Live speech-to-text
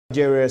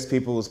Nigeria's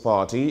People's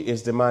Party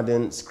is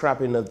demanding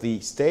scrapping of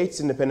the State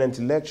Independent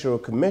Electoral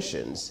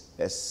Commissions,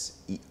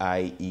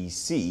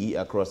 SIEC,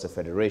 across the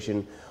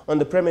federation on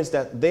the premise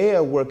that they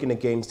are working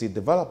against the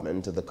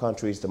development of the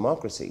country's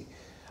democracy.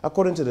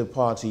 According to the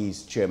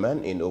party's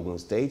chairman in Ogun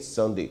State,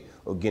 Sunday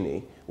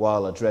Ogini,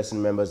 while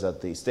addressing members at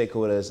the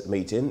stakeholders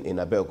meeting in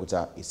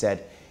Abeokuta, he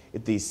said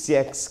if the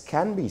SIEC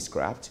can be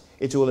scrapped,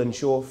 it will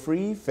ensure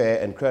free,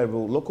 fair and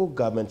credible local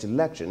government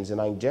elections in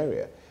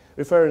Nigeria.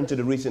 Referring to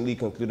the recently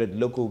concluded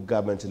local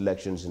government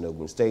elections in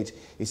Ogun State,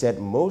 he said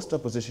most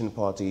opposition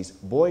parties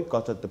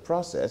boycotted the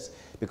process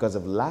because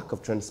of lack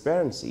of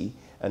transparency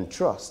and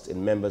trust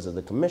in members of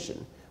the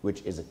commission,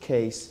 which is a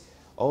case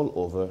all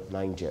over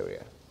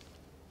Nigeria.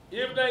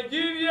 If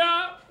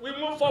Nigeria will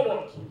move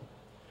forward,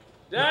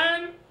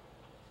 then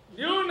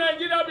New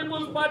Nigeria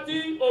People's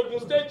Party Ogun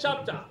State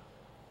chapter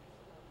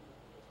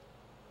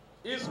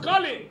is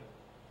calling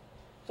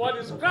for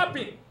the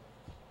scrapping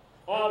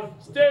of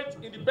State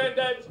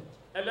Independent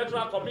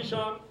Electoral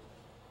Commission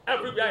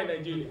everywhere in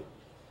Nigeria.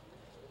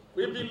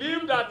 We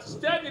believe that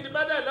State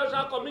Independent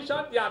Electoral Commission,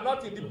 they are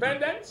not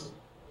independent,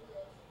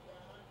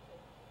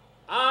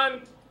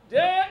 and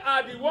they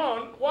are the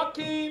one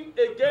working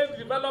against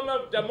the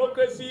development of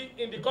democracy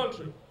in the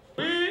country.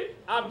 We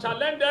have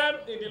challenged them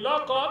in the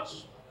law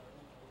courts,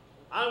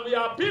 and we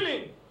are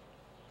appealing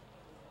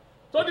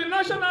to the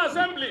National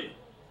Assembly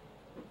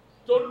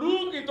to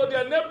look into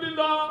the enabling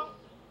law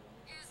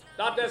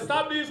that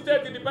established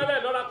State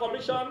Independent Electoral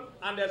Commission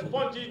and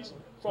expunge it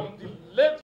from the late